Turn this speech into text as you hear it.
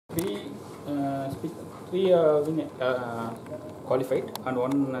Three, three been qualified and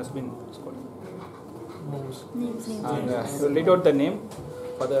one has been disqualified. And we'll read out the name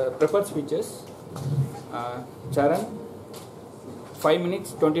for the prepared speeches. Charan, 5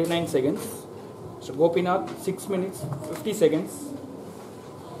 minutes 29 seconds. So Gopinath, 6 minutes 50 seconds.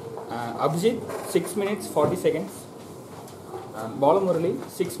 Abhijit, 6 minutes 40 seconds. Balamurali,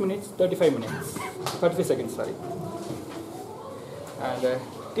 6 minutes 35 seconds. Sorry. And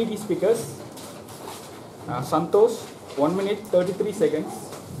TT speakers, Santosh, 1 minute 33 seconds.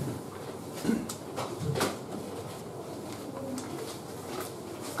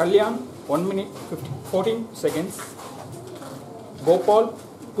 Kalyan, 1 minute 14 seconds. Gopal,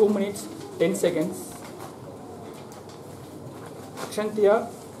 2 minutes 10 seconds. Akshantiya,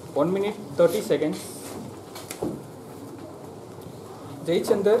 1 minute 30 seconds.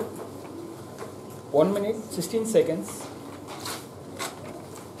 Jaychandar, 1 minute 16 seconds.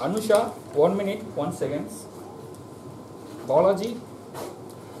 Anusha, 1 minute 1 seconds. Balaji,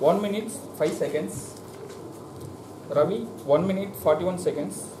 1 minute 5 seconds. Ravi, 1 minute 41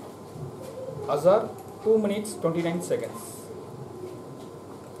 seconds. Azhar, 2 minutes 29 seconds.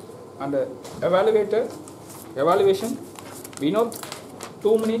 And evaluation, Vinod,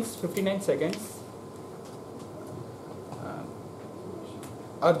 2 minutes 59 seconds.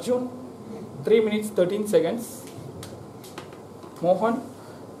 Arjun, 3 minutes 13 seconds. Mohan,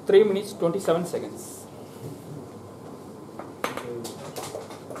 3 minutes 27 seconds.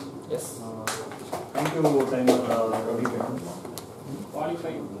 Yes. Thank you, timer Ravi.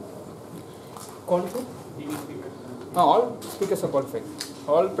 Qualified. All speakers are qualified.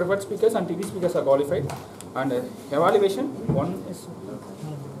 All preferred speakers and TD speakers are qualified. And evaluation, one is.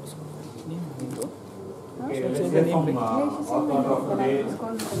 Okay, let's hear from author of today.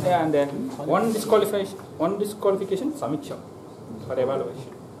 And one disqualification, Samiksha for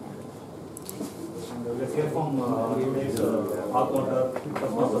evaluation. And let's hear from today's author.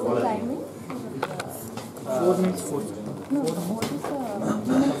 4 minutes 4 seconds.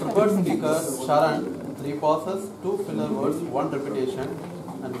 Preferred speaker Sharan, 3 pauses, 2 filler words, 1 repetition.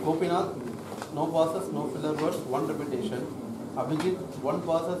 And Gopinath, no pauses, no filler words, 1 repetition. Abhijit, 1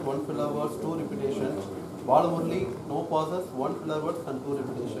 pauses, 1 filler words, 2 repetition. Balamurali, no pauses, 1 filler words and 2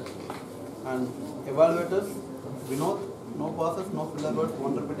 repetition. And evaluators, Vinod, no pauses, no filler words,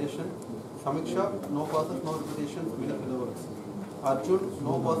 1 repetition. Samiksha, no pauses, no repetition, 3 filler words. Arjun,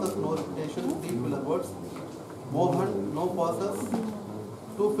 no pauses, no repetition, 3 filler words. Mohan, no pauses,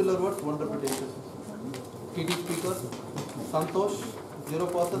 2 filler words, 1 repetition. TD speakers, Santosh, 0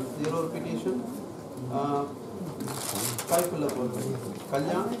 pauses, 0 repetition, 5 filler words.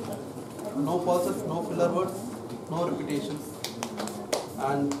 Kalyan, no pauses, no filler words, no repetitions.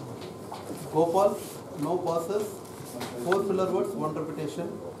 And Gopal, no pauses, 4 filler words, 1 repetition.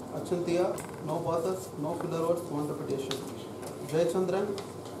 Akshantiya, no pauses, no filler words, 1 repetition. Jayachandran,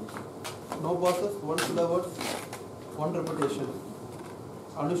 no pauses, 1 filler words, 1 repetition.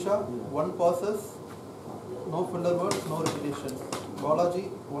 Anusha, 1 pauses, no filler words, no repetition. Balaji,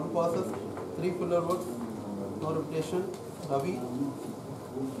 1 pauses, 3 filler words, no repetition. Ravi,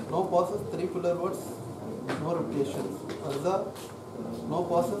 no pauses, 3 filler words, no repetition. Azhar, no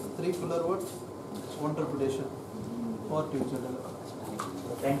pauses, 3 filler words, 1 repetition. For future.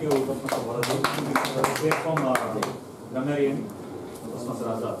 Thank you, Professor Balaji. Let's hear from grammarian, Professor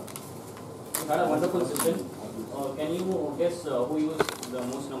Azhar. You had a wonderful session. Can you guess who used the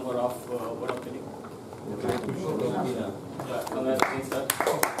most number of word of the day? Sir.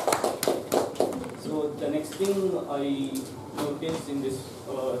 So the next thing I noticed in this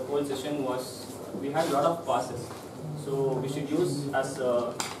whole session was we had a lot of passes. So we should use, as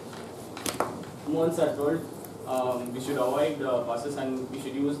Mohan sir told, we should avoid passes and we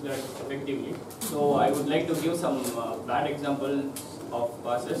should use that effectively. So I would like to give some bad examples of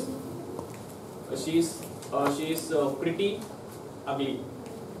passes. She is pretty ugly.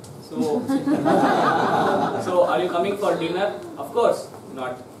 So, so are you coming for dinner? Of course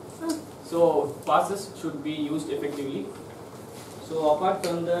not. So passes should be used effectively. So apart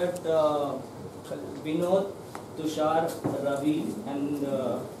from that, Vinod, Tushar, Ravi, and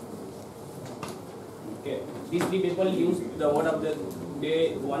okay, these 3 people used the word of the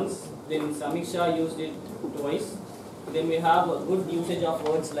day once. Then Samiksha used it twice. Then we have a good usage of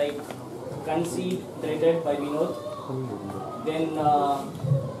words like concede, threaded by Vinod. Then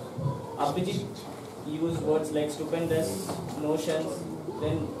Abhijit used words like stupendous, notions.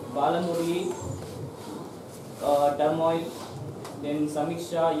 Then Balamurali, turmoil. Then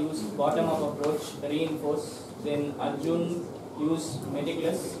Samiksha used bottom-up approach, reinforce. Then Arjun used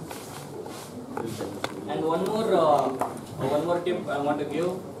meticulous. And one more tip I want to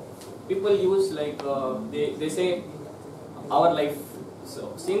give. people use like they say our life.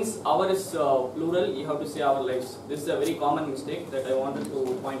 So since our is plural, you have to say our lives. This is a very common mistake that I wanted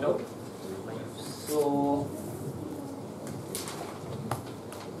to point out. So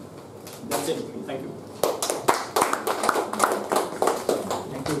that's it. Thank you.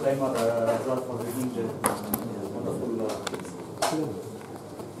 Thank you very much, Azhar, for reading the wonderful.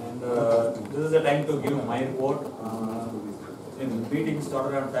 And this is the time to give my report. In meeting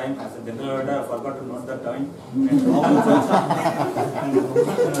started on time. As a general order, I forgot to note the time. And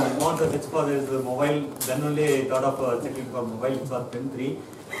on the search for this mobile, then only I thought of checking for mobile. It was pin 3.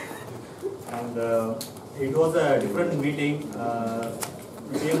 And it was a different meeting.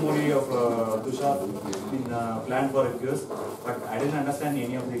 Same movie of Tushar been planned for a quiz, but I didn't understand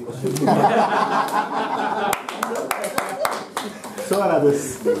any of the questions. So are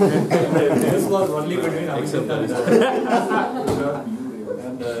others. This was only between Abhishek and Tushar.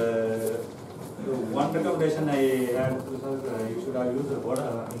 And one recommendation I had, Tushar, you should have used the word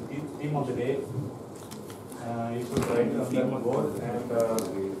theme of the day. You should write on the board. And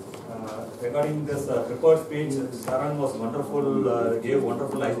regarding this prepared speech, Sharan was wonderful, gave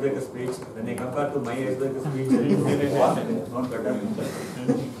wonderful icebreaker speech. When I compare to my icebreaker speech, it was not better.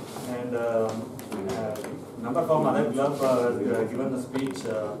 And number from other club given the speech,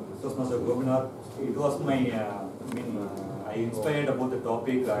 Toastmaster Gopinath. It was my, I inspired about the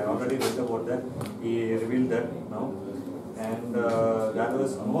topic. I already read about that. He revealed that now. And there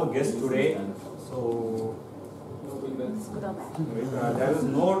was no guest today, so there was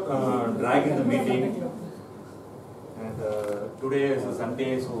no drag in the meeting. And today is a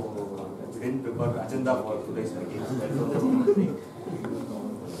Sunday, so we didn't prepare agenda for today's meeting. That was the only thing.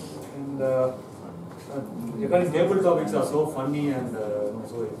 And regarding table topics are so funny and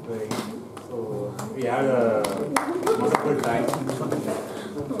so inspiring. So we had a wonderful time. So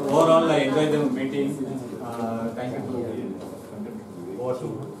overall, I enjoyed the meeting. Thank you to over to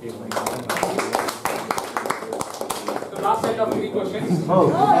take my last set of 3 questions.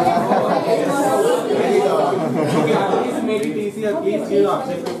 Please make it easier. Please give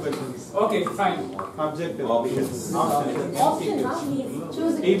objective questions. Okay, fine. Objective. Options.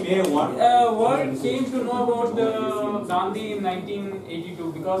 Team A won. World came to know about Gandhi in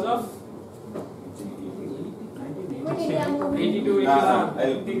 1982 because of 82. He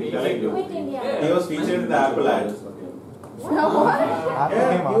was featured in the Apple ad.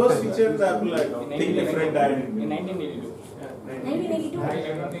 Yeah, he was featured in the Apple ad. Think different ad. In 1982. 1982. I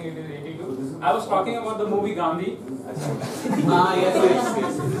don't think it is 82. I was talking about the movie Gandhi. Yes.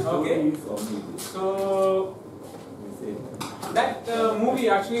 Okay. So that movie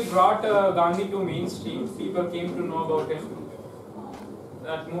actually brought Gandhi to mainstream. People came to know about him.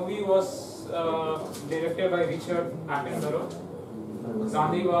 That movie was directed by Richard Attenborough.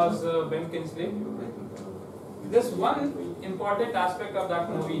 Gandhi was Ben Kingsley. There's one important aspect of that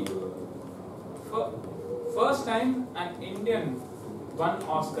movie. First time an Indian won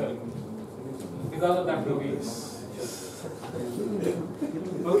Oscar because of that movie.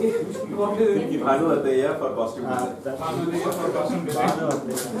 Okay, what is it? Bhanu Ataya for costume design. Bhanu Ataya for costume design.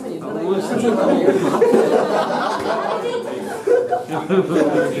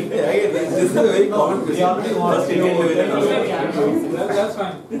 This is a very common question. First Indian That's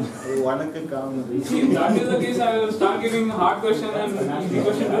fine. See, that is the case. I will start giving hard question and easy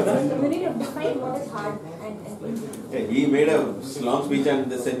question. We need to define what is hard and Yeah, he made a long speech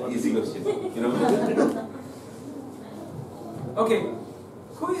and they said easy question. You know. Okay,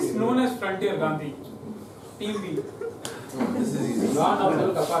 who is known as Frontier Gandhi? Team B. This is easy. Jan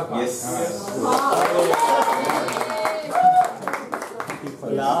Abdul Ghaffar Khan. Yes.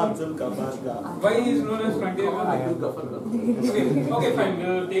 Why he is known as Frontier Gandhi? Okay, fine.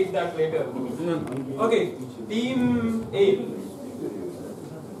 We'll take that later. Okay, Team A.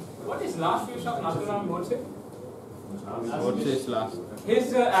 What is last wish of Nathuram Godse? Godse's last.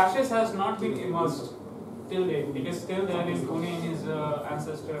 His ashes has not been immersed till date. It is still there in Pune in his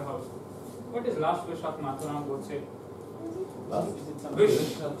ancestor house. What is last wish of Nathuram Godse? Wish.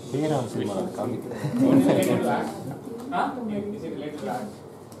 Is it related to that? Huh? Is it related to that?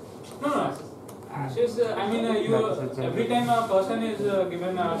 No. Ashes, every time a person is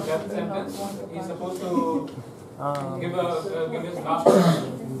given a death sentence, he is supposed to give his last wish.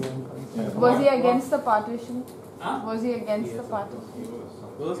 Was he against the partition? Huh? Was he against the partition?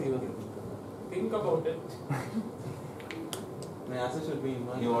 Think about it.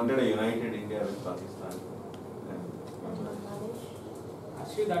 He wanted a united India with Pakistan.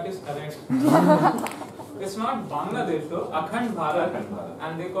 Actually, that is correct. It's not Bangladesh though, Akhand Bharat,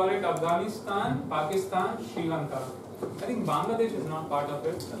 and they call it Afghanistan, Pakistan, Sri Lanka. I think Bangladesh is not part of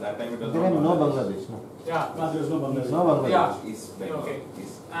it. At that time it was There is no Bangladesh. No. Yeah. No, there is no Bangladesh. No Bangladesh. Yeah. East Bengal. Okay.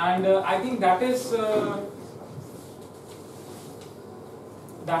 East. And I think that is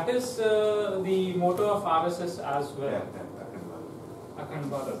the motto of RSS as well. Yeah. Akhand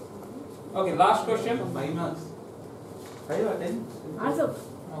Bharat. Okay, last question. 5 marks. 5 or 10? Also,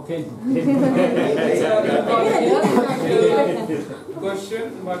 Okay. Question,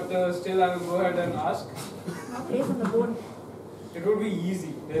 but still I will go ahead and ask. place on the board. It would be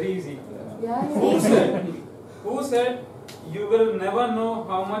easy, very easy. Yeah, Who said you will never know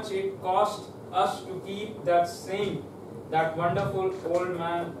how much it cost us to keep that wonderful old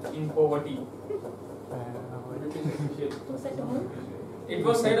man in poverty? Who said to whom? It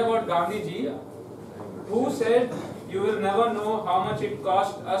was said about Gandhiji. Who said you will never know how much it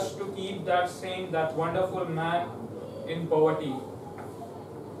cost us to keep that wonderful man in poverty?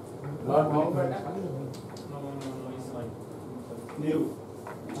 Lord Mountbatten. No, it's not. Nehru.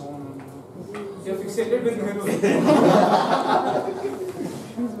 No. You're fixated with Nehru.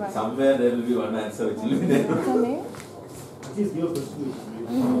 His wife. Somewhere there will be one answer which will be there. What's her name? Please give a question.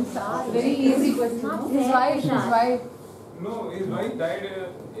 Very easy question. His wife. His wife. No, his wife died.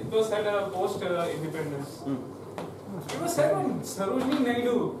 It was said post independence. It was said on Sarojini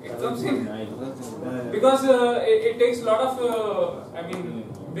Naidu. It comes in because it takes a lot of.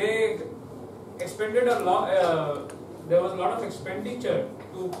 They expended a lot. There was a lot of expenditure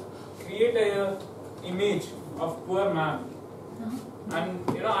to create a image of poor man. And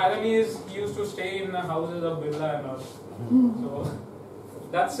irony is he used to stay in the houses of Birla and all. So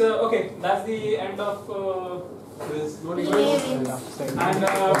that's okay. That's the end of. This Vinay wins. and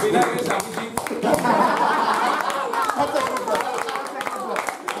winner is Abhijit.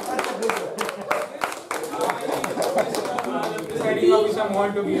 Deciding officer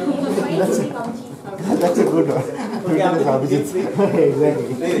want to give. That's a good one. Exactly.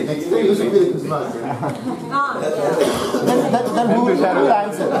 Next time you should be the Christmas. Then who will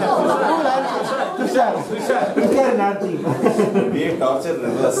answer? Who will answer? Tushar. Tushar and Aarti. We torture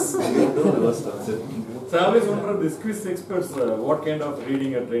reverse. We do reverse torture. So I always wonder these quiz experts, what kind of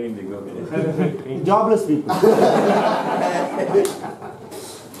reading or training they go with. Jobless people.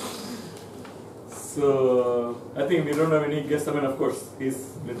 So I think we don't have any guests. I mean, of course,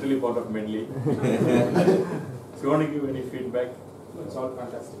 he's literally part of Medley. So you want to give any feedback? It's all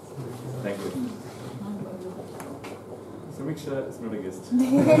fantastic. Thank you. Samiksha is not a guest.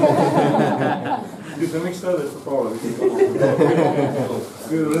 Samiksha, that's the problem. So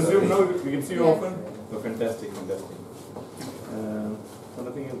you resume now, we can see you often. So fantastic. So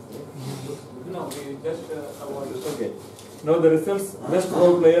nothing else. No, we just awarded. Okay. Now the results. Best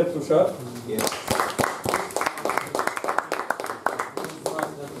role player Tushar. Yes.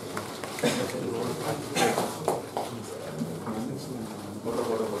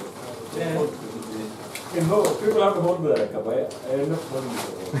 No, people have to hold the cup. I end up holding it.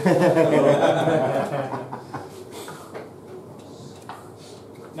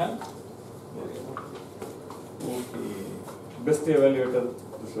 None? Okay. Best evaluator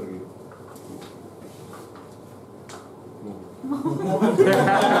Tushar.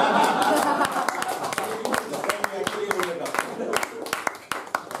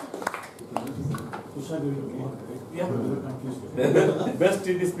 Best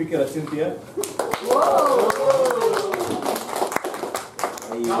TD speaker Achinthia.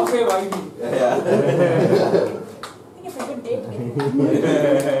 Now say why me. I think it's a good date with you.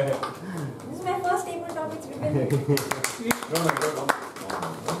 This is my first table talk. It's written. No.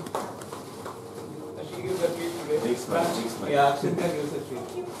 She gives a treat today. Next month. Yeah, Akshita gives a treat.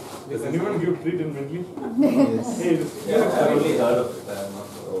 Does anyone give treat in Medley? Yes. Hey, I've only heard of it. I am not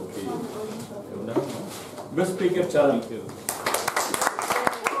okay. Best speaker Charan.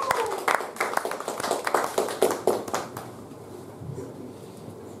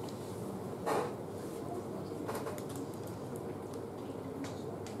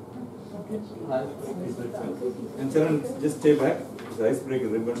 And Charan, just stay back. The icebreaker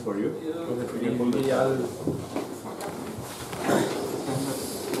ribbon for you. So that we can hold it.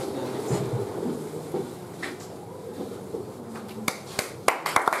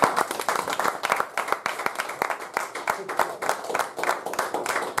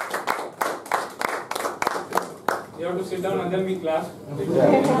 You have to sit down and then we clap.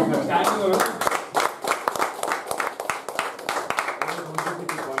 Standing over.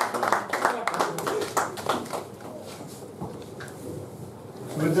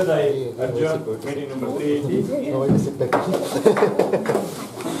 With that, I adjourn meeting number 380. No, it is